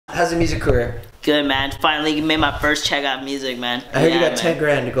How's the music career? Good, man. Finally made my first check out music, man. I heard you got 10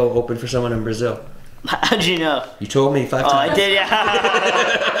 grand to go open for someone in Brazil. How'd you know? You told me 5 times. Oh, I did,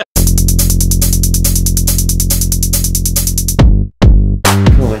 yeah.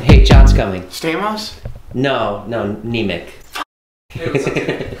 Cool. Hey, John's coming. Stamos? No, Nemec.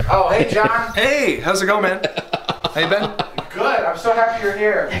 Oh, hey, John. Hey, how's it going, man? How you been? Good. I'm so happy you're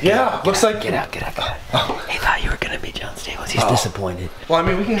here. Yeah, looks like... Get out. Oh. He thought you were going to be John Stamos. He's disappointed. Well, I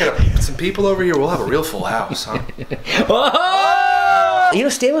mean, we can get some people over here. We'll have a real full house, huh? You know,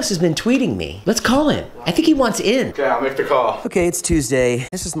 Stamos has been tweeting me. Let's call him. I think he wants in. Okay, I'll make the call. Okay, it's Tuesday.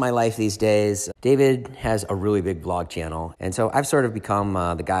 This is my life these days. David has a really big vlog channel, and so I've sort of become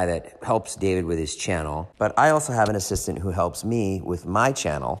the guy that helps David with his channel. But I also have an assistant who helps me with my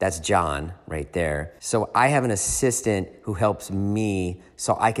channel. That's John right there. So I have an assistant who helps me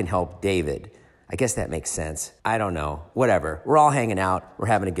so I can help David. I guess that makes sense. I don't know. Whatever. We're all hanging out. We're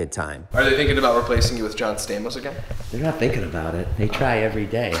having a good time. Are they thinking about replacing you with John Stamos again? They're not thinking about it. They try every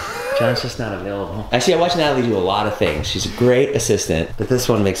day. John's just not available. Actually, I watch Natalie do a lot of things. She's a great assistant, but this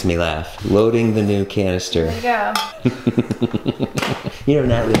one makes me laugh. Loading the new canister. There you go. You know,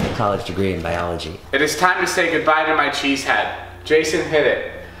 Natalie has a college degree in biology. It is time to say goodbye to my cheese head. Jason, hit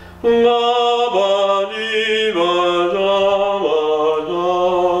it.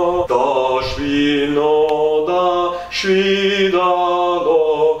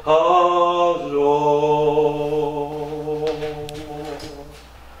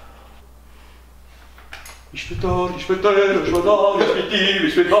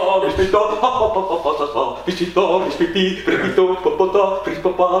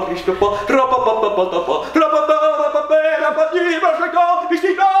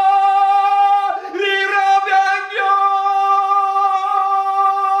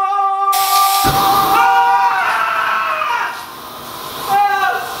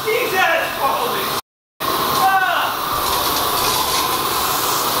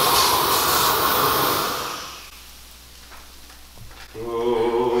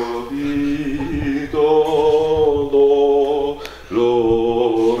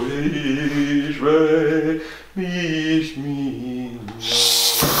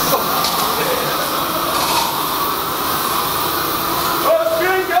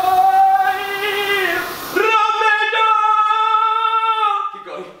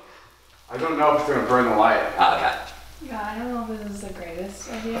 I don't know if it's gonna burn the light. Oh, okay. Yeah, I don't know if this is the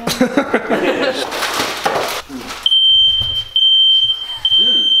greatest idea.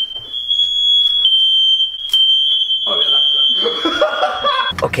 Oh, yeah, that's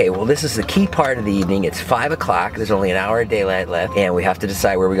good. Okay, well, this is the key part of the evening. It's 5 o'clock. There's only an hour of daylight left, and we have to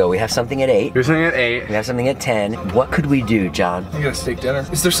decide where we go. We have something at 8. You're saying at 8. We have something at 10. What could we do, John? You got a steak dinner.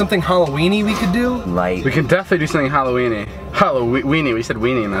 Is there something Halloween-y we could do? Light. We can definitely do something Halloween-y. Halloween-y, we said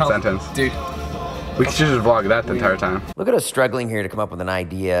weenie in that sentence. Dude. We should just vlog that the entire time. Look at us struggling here to come up with an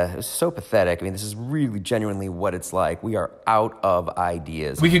idea. It was so pathetic. I mean, this is really genuinely what it's like. We are out of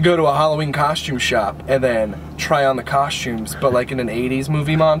ideas. We could go to a Halloween costume shop and then try on the costumes, but like in an 80s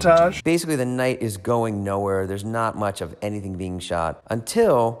movie montage. Basically, the night is going nowhere. There's not much of anything being shot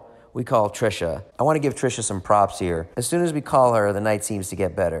until we call Trisha. I want to give Trisha some props here. As soon as we call her, the night seems to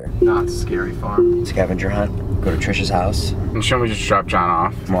get better. Not scary farm. Scavenger hunt, go to Trisha's house. And shouldn't we just drop John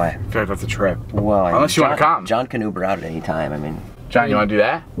off? Why? I feel like that's a trip. Well, Unless you want to come. John can Uber out at any time. I mean, John, you want to do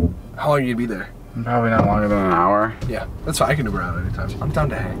that? How long are you gonna be there? Probably not longer than an hour. Yeah, that's fine. I can Uber out anytime. I'm down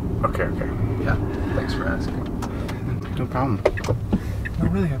to hang. Okay. Yeah, thanks for asking. No problem. No,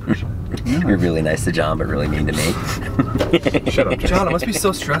 really, I appreciate it. you're really nice to John, but really mean to me. Shut up, John, it must be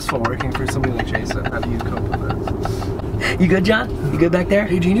so stressful working for somebody like Jason. How do you cope with it? You good, John? You good back there?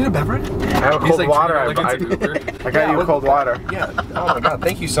 Hey, do you need a beverage? I have a He's cold like, water. like I it's an Uber. got you cold water. Yeah. Oh my God,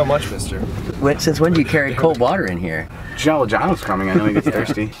 thank you so much, mister. Since when do you carry cold water in here? John was coming. I know he gets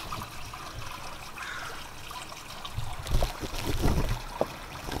thirsty.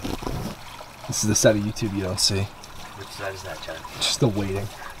 This is the side of YouTube you don't see. Which side is that, John? Just the waiting.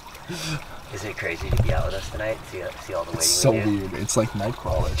 Isn't it crazy to be out with us tonight? See all the waiting It's so we do? weird. It's like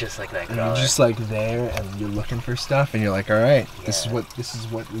Nightcrawler. Just like And Nightcrawler. you're just like there and you're looking for stuff and you're like, all right, this is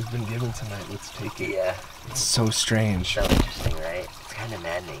what we've been given tonight. Let's take it. Yeah. It's so strange. So interesting, right? It's kind of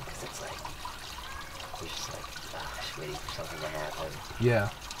maddening because it's like you're just like, gosh, waiting for something to happen. Yeah.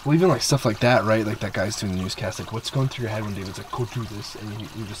 Well, even like stuff like that, right? Like that guy's doing the newscast. Like, what's going through your head when David's like, go do this, and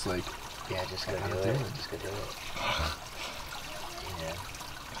you're just like, yeah, just go do it. Just go do it. Yeah.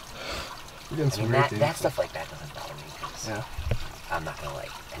 We're doing some I mean, great that things. stuff like that doesn't bother me because I'm not gonna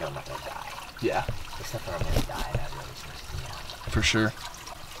I know I'm not gonna die. Yeah. The stuff where I'm gonna die, that really stresses me out. For sure.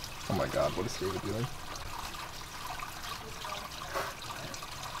 Oh my God, what is David doing?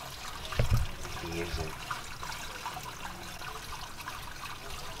 to use it.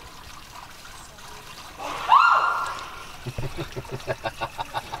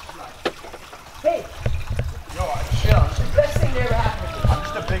 Hey! Yo, chill. It's the best thing that ever happened. I'm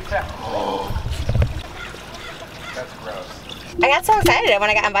just a big fan. That's gross. I got so excited when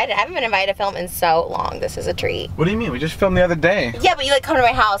I got invited. I haven't been invited to film in so long. This is a treat. What do you mean? We just filmed the other day. Yeah, but you like come to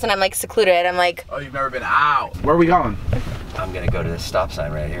my house and I'm like secluded. I'm like, Oh, you've never been out. Where are we going? I'm gonna go to this stop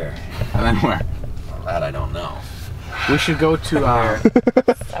sign right here. And then where? That I don't know. We should go to, so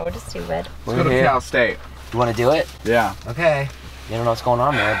just stupid. let's go to Cal State. You wanna do it? Yeah. Okay. You don't know what's going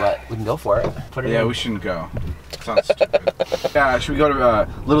on there, but we can go for it. Put it Yeah, in. we shouldn't go. Sounds stupid. Yeah, should we go to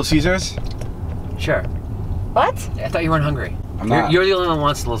Little Caesars? Sure. What? I thought you weren't hungry. I'm not. You're the only one who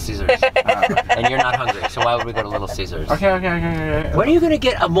wants Little Caesars. And you're not hungry, so why would we go to Little Caesars? Okay. When are you gonna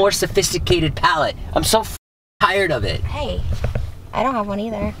get a more sophisticated palate? I'm so tired of it. Hey, I don't have one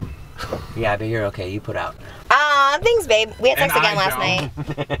either. Yeah, but you're okay. You put out. Thanks, babe. We had sex And again I last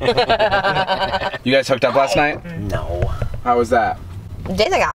night. You guys hooked up last night? No. How was that?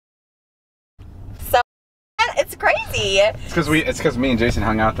 Jason got so it's crazy. It's because me and Jason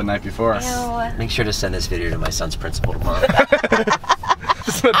hung out the night before. Ew. Make sure to send this video to my son's principal tomorrow.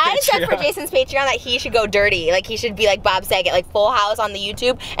 I said for Jason's Patreon that he should go dirty. Like he should be like Bob Saget, like Full House on the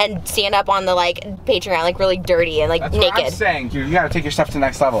YouTube and stand up on the like Patreon, like really dirty and like That's naked. what I'm saying. You gotta take your stuff to the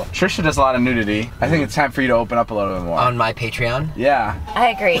next level. Trisha does a lot of nudity. I think it's time for you to open up a little bit more. On my Patreon? Yeah. I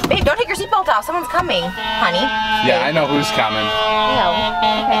agree. Babe, don't take your seatbelt off. Someone's coming, honey. Yeah, I know who's coming. No.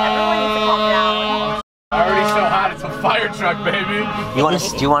 Okay, everyone needs to calm down. Already so hot, it's a fire truck, baby. You want to?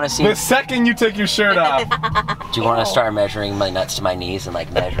 Do you want to see? The second you take your shirt off. Do you want to start measuring my nuts to my knees and like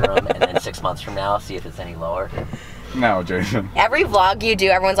measure them, and then 6 months from now see if it's any lower? No, Jason. Every vlog you do,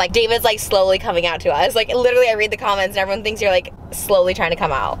 everyone's like, David's like slowly coming out to us. Like literally I read the comments and everyone thinks you're like slowly trying to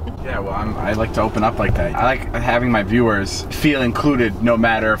come out. Yeah, well, I like to open up like that. I like having my viewers feel included no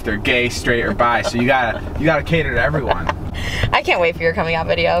matter if they're gay, straight, or bi. So you gotta cater to everyone. I can't wait for your coming out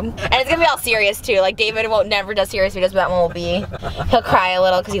video. And it's gonna be all serious too. Like David won't never does serious videos, but that one will be, he'll cry a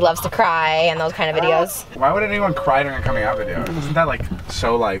little because he loves to cry and those kind of videos. Why would anyone cry during a coming out video? Isn't that like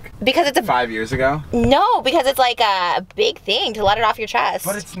so like Because it's a 5 years ago? No, because it's like a big thing to let it off your chest.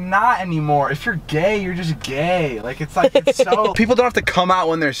 But it's not anymore. If you're gay, you're just gay. Like it's like it's so people don't have to come out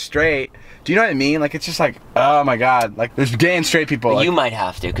when they're straight. Do you know what I mean? Like it's just like, oh my god, like there's gay and straight people. Like, You might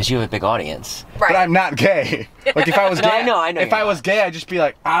have to because you have a big audience. Right. But I'm not gay. Like if I was gay, I know if you're I was gay, I'd just be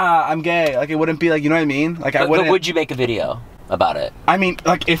like, I'm gay. Like it wouldn't be like, you know what I mean? Like I wouldn't. But would you make a video about it? I mean,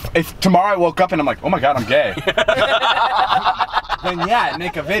 like if tomorrow I woke up and I'm like, oh my god, I'm gay. Then yeah, I'd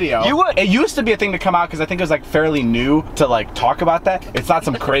make a video. You would. It used to be a thing to come out because I think it was like fairly new to like talk about that. It's not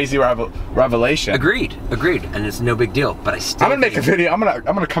some crazy revelation. Agreed, and it's no big deal. But I still. I'm gonna make a video. I'm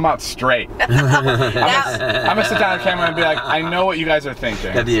gonna come out straight. I'm gonna sit down on camera and be like, I know what you guys are thinking.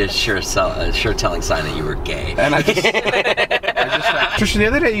 That'd be a sure telling sign that you were gay. And I just Trisha, the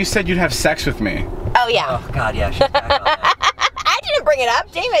other day you said you'd have sex with me. Oh yeah. Oh God, yeah. She's back on that. I didn't bring it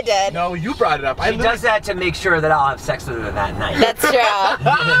up, David did. No, you brought it up. She does that to make sure that I'll have sex with her that night. That's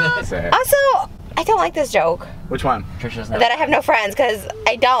true. Say it. Also, I don't like this joke. Which one? Trisha's not. That I have no friends, because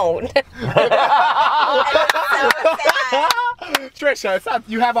I don't. Trisha, it's not.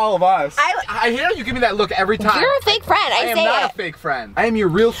 You have all of us. I hear you give me that look every time. You're a fake friend, I am say not it. a fake friend. I am your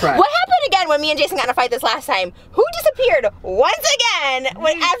real friend. What happened again when me and Jason got in a fight this last time? Who disappeared once again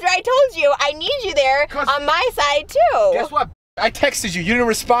after I told you I need you there on my side too? Guess what? I texted you. You didn't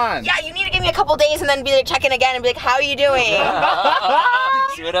respond. Yeah, you need to give me a couple days and then be like check in again and be like, how are you doing?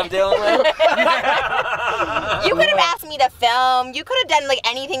 See what I'm dealing with? You could have asked me to film. You could have done like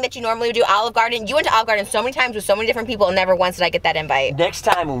anything that you normally would do. Olive Garden. You went to Olive Garden so many times with so many different people and never once did I get that invite. Next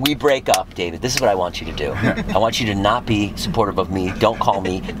time when we break up, David, this is what I want you to do. I want you to not be supportive of me. Don't call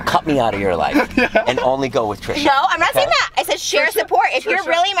me. Cut me out of your life. And only go with Trisha. No, I'm not saying that. I said share Trisha, support. If you're Trisha.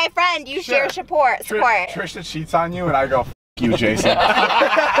 really my friend, you share support. Trisha cheats on you, and I go, F you, Jason. Sweet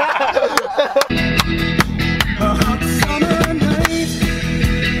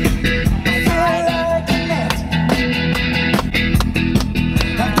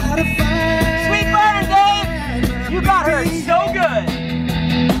burn, Dave! You got her so good!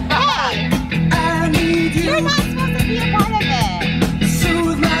 Hey! You're not supposed to be a part of it.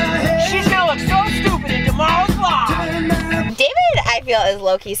 She's gonna look so stupid in tomorrow's vlog! David, I feel, is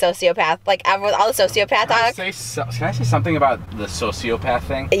low-key sociopath. Like, all the sociopath Can I talk. say something about the sociopath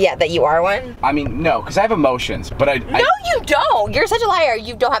thing? Yeah, that you are one. I mean, no, because I have emotions, but No, you don't. You're such a liar.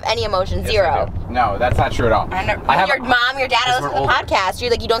 You don't have any emotion. Zero. No, that's not true at all. I know. I have Your mom, your dad because listen to we're the older. podcast. You're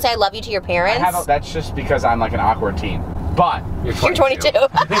like, you don't say I love you to your parents. That's just because I'm like an awkward teen. but You're 22.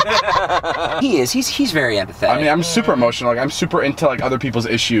 He is. He's very empathetic. I mean, I'm super emotional. Like, I'm super into like other people's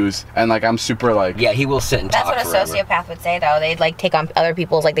issues, and like I'm super like. Yeah, he will sit and That's talk what a forever. sociopath would say, though. They'd like take on other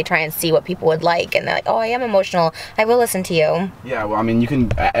people's, like they try and see what people would like, and they're like, oh, I am emotional. I will listen to you. Yeah, well, I mean, you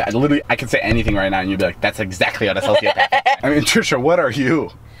can. I literally, I could say anything right now, and you'd be like, that's exactly what a sociopath is. I mean, Trisha, what are you?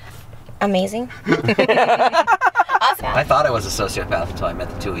 Amazing. Awesome. I thought I was a sociopath until I met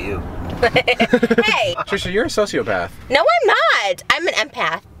the two of you. Hey. Trisha, you're a sociopath. No, I'm not. I'm an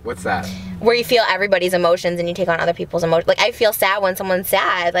empath. What's that? Where you feel everybody's emotions and you take on other people's emotions. Like, I feel sad when someone's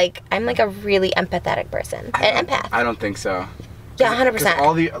sad. Like, I'm like a really empathetic person. An empath. I don't think so. Yeah, 'Cause 100%.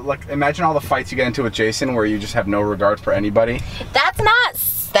 all the like, imagine all the fights you get into with Jason, where you just have no regard for anybody. That's not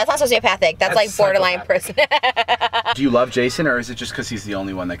sociopathic. That's like borderline person. Do you love Jason, or is it just because he's the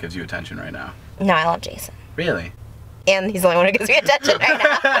only one that gives you attention right now? No, I love Jason. Really? And he's the only one who gives me attention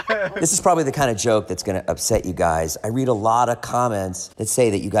right now. This is probably the kind of joke that's going to upset you guys. I read a lot of comments that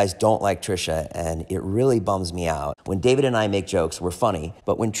say that you guys don't like Trisha, and it really bums me out. When David and I make jokes, we're funny,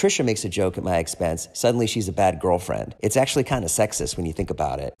 but when Trisha makes a joke at my expense, suddenly she's a bad girlfriend. It's actually kind of sexist when you think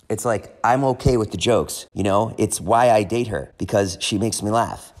about it. It's like, I'm okay with the jokes, you know? It's why I date her, because she makes me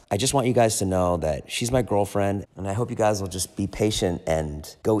laugh. I just want you guys to know that she's my girlfriend, and I hope you guys will just be patient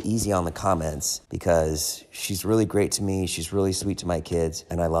and go easy on the comments, because she's really great to me, she's really sweet to my kids,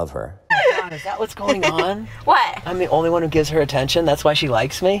 and I love her. God, is that what's going on? What? I'm the only one who gives her attention? That's why she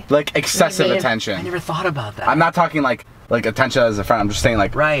likes me? Like excessive attention. I never thought about that. I'm not talking like attention as a friend. I'm just saying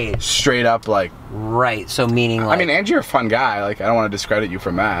like Right. straight up like. Right, so meaning like... I mean, and you're a fun guy. Like, I don't want to discredit you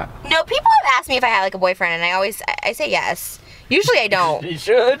from that. No, people have asked me if I had like a boyfriend, and I say yes. Usually I don't. You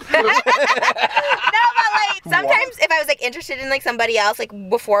should. No, but like sometimes if I was like interested in like somebody else, like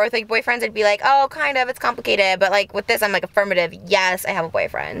before with like boyfriends, I'd be like, oh, kind of, it's complicated. But like with this, I'm like affirmative. Yes, I have a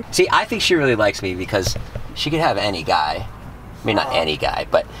boyfriend. See, I think she really likes me because she could have any guy. I mean, not any guy,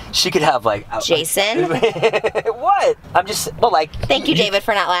 but she could have like... Jason? What? I'm just, well, like... Thank you, David,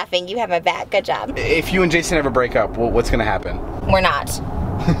 for not laughing. You have my back. Good job. If you and Jason ever break up, what's gonna happen? We're not.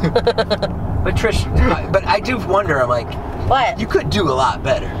 But Trish, but I do wonder, I'm like... What? You could do a lot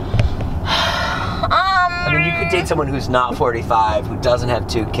better. I mean, you could date someone who's not 45, who doesn't have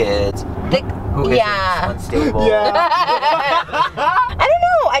 2 kids, who isn't unstable. Yeah.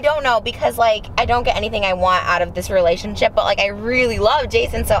 I don't know, because like I don't get anything I want out of this relationship, but like I really love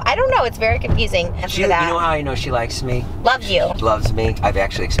Jason, so I don't know, it's very confusing. You know how I know she likes me? Loves you. Loves me. I've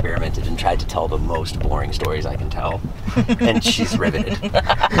actually experimented and tried to tell the most boring stories I can tell, and she's riveted.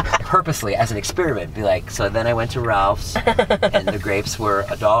 Purposely, as an experiment, be like, so then I went to Ralph's, and the grapes were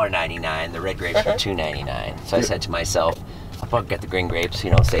 $1.99, the red grapes were $2.99. So I said to myself, I'll get the green grapes,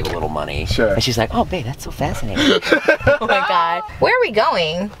 you know, save a little money. Sure. And she's like, oh, babe, that's so fascinating. Oh my God. Where are we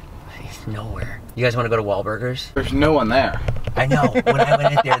going? Nowhere. You guys want to go to Wahlburgers? There's no one there. I know. When I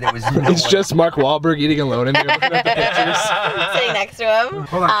went in there was no It's one. just Mark Wahlberg eating alone in here looking at the pictures. Sitting next to him.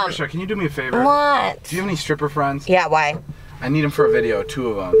 Hold on, Trisha, can you do me a favor? What? Do you have any stripper friends? Yeah, why? I need them for a video, 2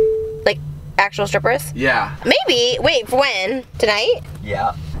 of them. Like actual strippers? Yeah. Maybe. Wait, for when? Tonight?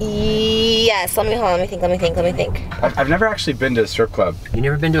 Yeah. Yes. Let me think. I've never actually been to a strip club. You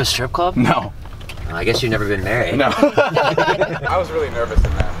never been to a strip club? No. Well, I guess you've never been married. No. I was really nervous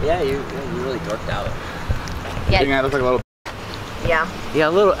in that. Yeah, you really dorked out. You think I look like a little... Yeah. Yeah,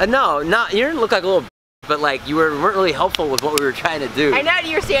 a little. No, not. You didn't look like a little. But like you weren't really helpful with what we were trying to do. I know,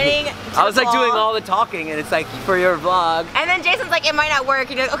 you were standing. I was like doing all the talking, and it's like for your vlog. And then Jason's like, it might not work.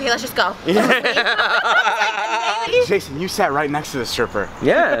 And you're like, okay, let's just go. Jason, you sat right next to the stripper.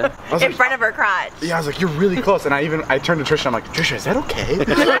 Yeah. I was In like, front of her crotch. yeah, I was like, you're really close. And I turned to Trisha, I'm like, Trisha, is that okay?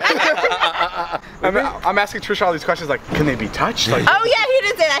 I'm asking Trisha all these questions like, can they be touched? Like, Oh yeah, he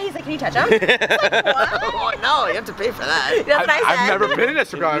did say that. He's like, can you touch him? Like, what? Oh no, you have to pay for that. That's what I said. I've never been in a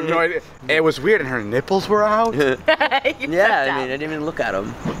strip club. I have no idea. It was weird, and her nipples were out. Yeah, I mean, I didn't even look at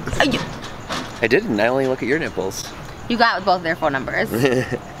them. I didn't. I only look at your nipples. You got both their phone numbers.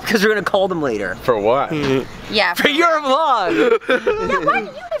 Because we're gonna call them later. For what? Yeah. For your vlog. Yeah, why do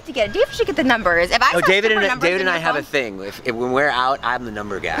you have to get it? David should get the numbers. If I No, saw David stripper and numbers in I your have a phone- thing. If when we're out, I'm the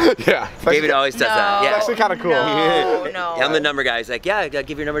number guy. Yeah. David always does that. No. Yeah. It's actually kind of cool. No. I'm the number guy. He's like, yeah,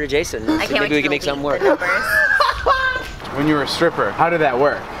 give your number to Jason. I can't Maybe we wait can to make something work. delete the numbers. When you were a stripper, how did that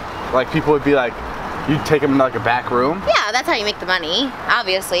work? Like, people would be like, you'd take them to like a back room? Yeah, that's how you make the money.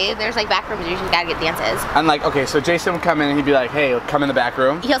 Obviously, there's like back rooms. You usually gotta get dances. And like, okay, so Jason would come in and he'd be like, hey, come in the back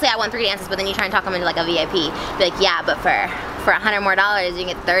room. He'll say I want 3 dances, but then you try and talk him into like a VIP. Be like, yeah, but for $100 more, you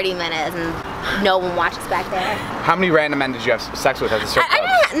can get 30 minutes, and no one watches back there. How many random men did you have sex with at the strip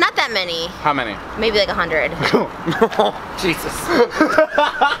club? Not that many. How many? Maybe like 100. Jesus. Over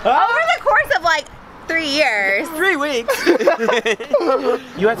the course of like 3 years. 3 weeks.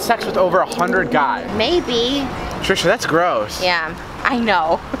 You had sex with over 100 guys. Maybe. Trisha, that's gross. Yeah, I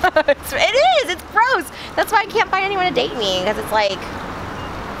know. It's gross. That's why I can't find anyone to date me, because it's like...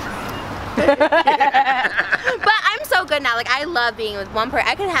 But I'm so good now. Like, I love being with one person.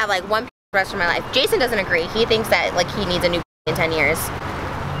 I could have like one the rest of my life. Jason doesn't agree. He thinks that like he needs a new in 10 years.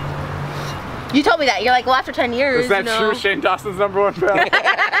 You told me that. You're like, well, after 10 years, Is that true? Shane Dawson's #1 fan.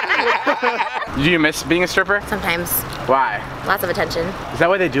 Do you miss being a stripper? Sometimes. Why? Lots of attention. Is that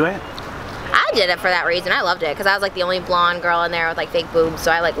why they do it? I did it for that reason. I loved it because I was like the only blonde girl in there with like fake boobs,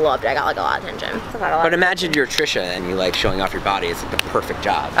 so I like loved it. I got like a lot of attention. But imagine you're Trisha and you like showing off your body. It's like the perfect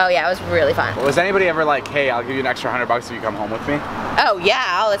job. Oh yeah, it was really fun. Was anybody ever like, hey, I'll give you an extra $100 if you come home with me? Oh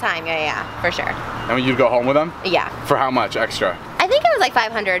yeah, all the time. Yeah, for sure. And when you'd go home with them? Yeah. For how much extra? I think it was like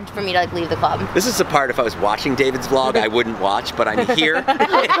 500 for me to like leave the club. This is the part if I was watching David's vlog, I wouldn't watch, but I'm here and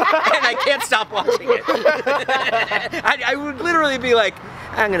I can't stop watching it. I would literally be like,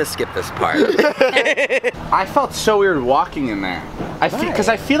 I'm gonna skip this part. I felt so weird walking in there. Because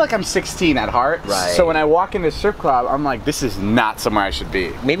I feel like I'm 16 at heart. Right. So when I walk into a strip club, I'm like, this is not somewhere I should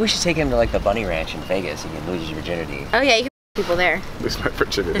be. Maybe we should take him to like the Bunny Ranch in Vegas. You can lose your virginity. Oh yeah, you can people there. Lose my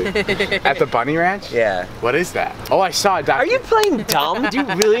virginity. At the Bunny Ranch? Yeah. What is that? Oh, I saw a Are you playing dumb? Do you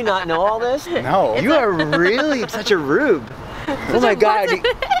really not know all this? No. You are really such a rube. Oh my god.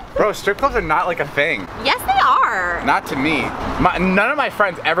 Bro, strip clubs are not like a thing. Yes, they are. Not to me. None of my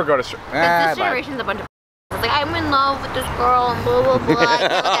friends ever go to strip. This generation's a bunch of it's like, I'm in love with this girl and blah, blah, blah. I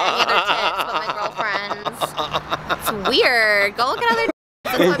can't look at any other tits but my girlfriends. It's weird. Go look at other tits.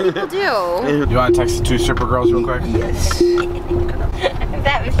 That's what people do. You want to text the 2 stripper girls real quick? Yes.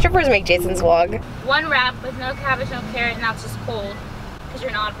 That strippers make Jason's vlog. One wrap with no cabbage, no carrot, and that's just cold. Because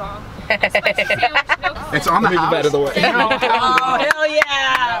you're an oddball. A spicy sandwich, no It's on the house. Out of the way. Oh, hell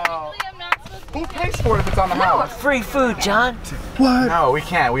yeah! Technically, I'm not supposed to. Who pays for it if it's on the house? Free food, John. What? No, we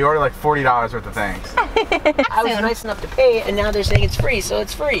can't. We order like $40 worth of things. I was nice enough to pay it, and now they're saying it's free, so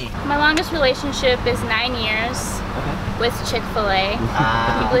it's free. My longest relationship is 9 years with Chick-fil-A.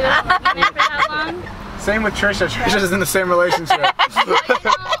 Can you believe I've been there for that long? Same with Trisha. Trisha's in the same relationship.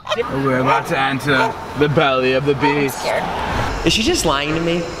 We're about to enter the belly of the beast. Is she just lying to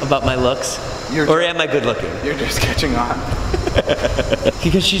me about my looks? Or am I good looking? You're just catching on.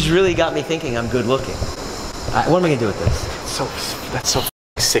 Because she's really got me thinking I'm good looking. What am I gonna do with this? That's so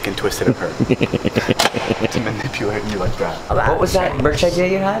sick and twisted of her. To manipulate you like that. What was that merch idea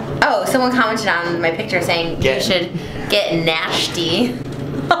you had? Oh, someone commented on my picture saying you should get nasty.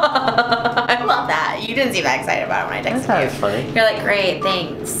 I love that. You didn't seem that excited about it when I texted you. That's funny. You're like, great,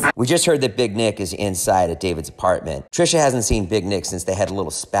 thanks. We just heard that Big Nick is inside at David's apartment. Trisha hasn't seen Big Nick since they had a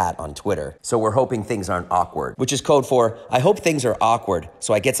little spat on Twitter. So we're hoping things aren't awkward, which is code for, I hope things are awkward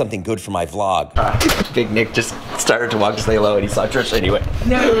so I get something good for my vlog. Big Nick just started to walk to say hello and he saw Trisha anyway.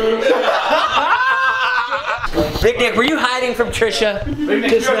 No. Big Nick, were you hiding from Trisha? Big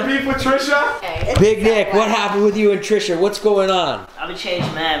Nick, you have beef with Trisha? Big Nick, what happened with you and Trisha? What's going on? I'm a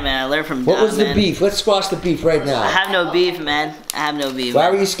changed man, man. I learned from What Dom, was the man. beef? Let's squash the beef right now. I have no beef, man. I have no beef. Why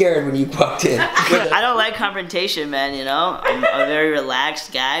were you scared when you walked in? I don't like confrontation, man, you know? I'm a very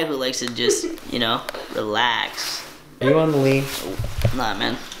relaxed guy who likes to just, you know, relax. Are you on the lean? Nah,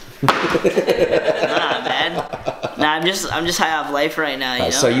 man. Nah, man. Nah, I'm just high off life right now, you know?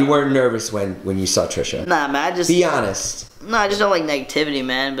 So you weren't nervous when you saw Trisha? Nah, man, I just... Be honest. No, I just don't like negativity,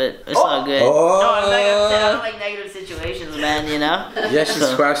 man, but it's all good. Oh. No, I'm not gonna say I don't like negative situations, man, you know? Yes, you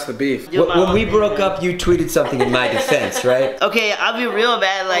squashed the beef. When we broke up, you tweeted something in my defense, right? Okay, I'll be real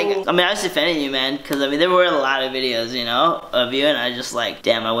bad, like, I mean, I was defending you, man, because, I mean, there were a lot of videos, you know, of you, and I just, like,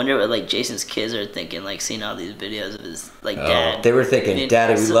 damn, I wonder what, like, Jason's kids are thinking, like, seeing all these videos of his, like, dad. They were thinking,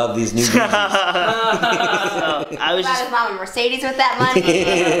 Daddy, we love these new movies. I was He bought his mom a Mercedes with that money.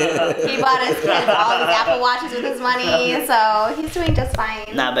 He bought his kids all these Apple Watches with his money, so he's doing just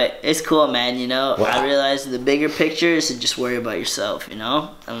fine. Nah, but it's cool, man, you know? Wow. I realized the bigger picture is to just worry about yourself, you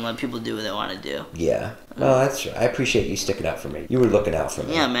know? And let people do what they want to do. Yeah. No, that's true. I appreciate you sticking up for me. You were looking out for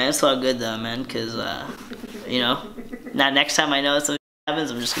me. Yeah, man, it's all good, though, man, because, you know, now next time I know something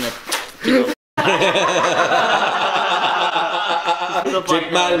happens, I'm just going to keep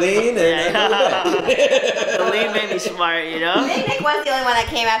Drink my lean and the lean made me smart, you know? Nick was the only one that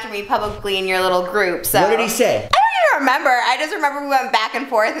came after me publicly in your little group, so. What did he say? I don't even remember. I just remember we went back and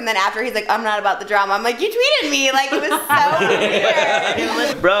forth, and then after he's like, I'm not about the drama. I'm like, you tweeted me. Like, it was so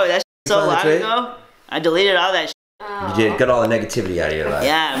weird. Bro, that's so Found the long tweet? ago. I deleted all that shit. You did. Got all the negativity out of your life.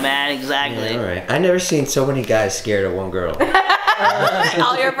 Yeah, man, exactly. Yeah, all right. I never seen so many guys scared of one girl.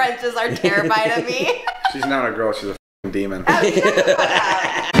 All your friends just are terrified of me. She's not a girl, she's a f***ing demon.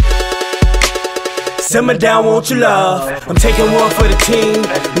 Simmer down, won't you love? I'm taking one for the team.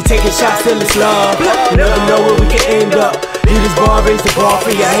 We taking shots till it's love. You never know where we can end up. Leave this bar, raise the bar for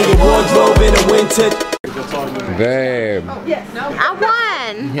you. Hang your wardrobe in the winter. Babe. I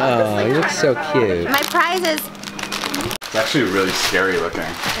won. Oh, you look so cute. My prize is. It's actually really scary looking.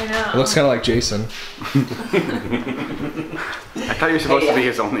 I know. It looks kind of like Jason. I thought you were supposed to be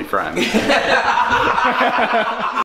his only friend.